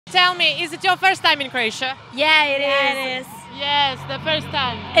tell me, is it your first time in Croatia? Yeah, it is. Yes, the first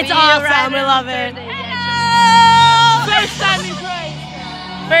time. It's awesome. We love it. First time in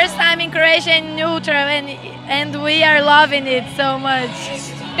Croatia. First time in Croatia in neutral, and we are loving it so much.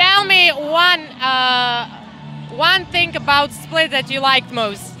 Tell me one thing about Split that you liked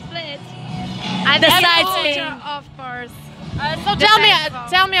most. Split. The sightseeing, of course. So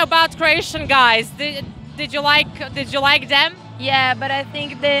tell me about Croatian guys. Did you like them? Yeah, but I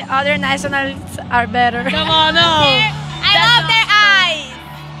think the other nationalities are better. Come on, no. I love their eyes.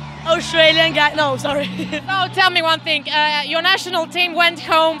 Australian guy. No, sorry. So tell me one thing. Your national team went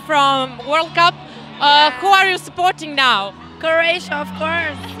home from World Cup. Who are you supporting now? Croatia, of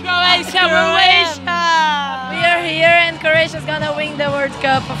course. Croatia. We are here, and Croatia is gonna win the World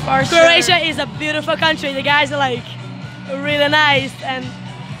Cup for sure. Croatia is a beautiful country. The guys are like really nice, and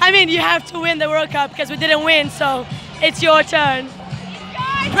I mean you have to win the World Cup because we didn't win, so it's your turn.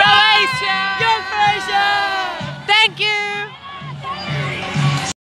 Croatia! Go Croatia!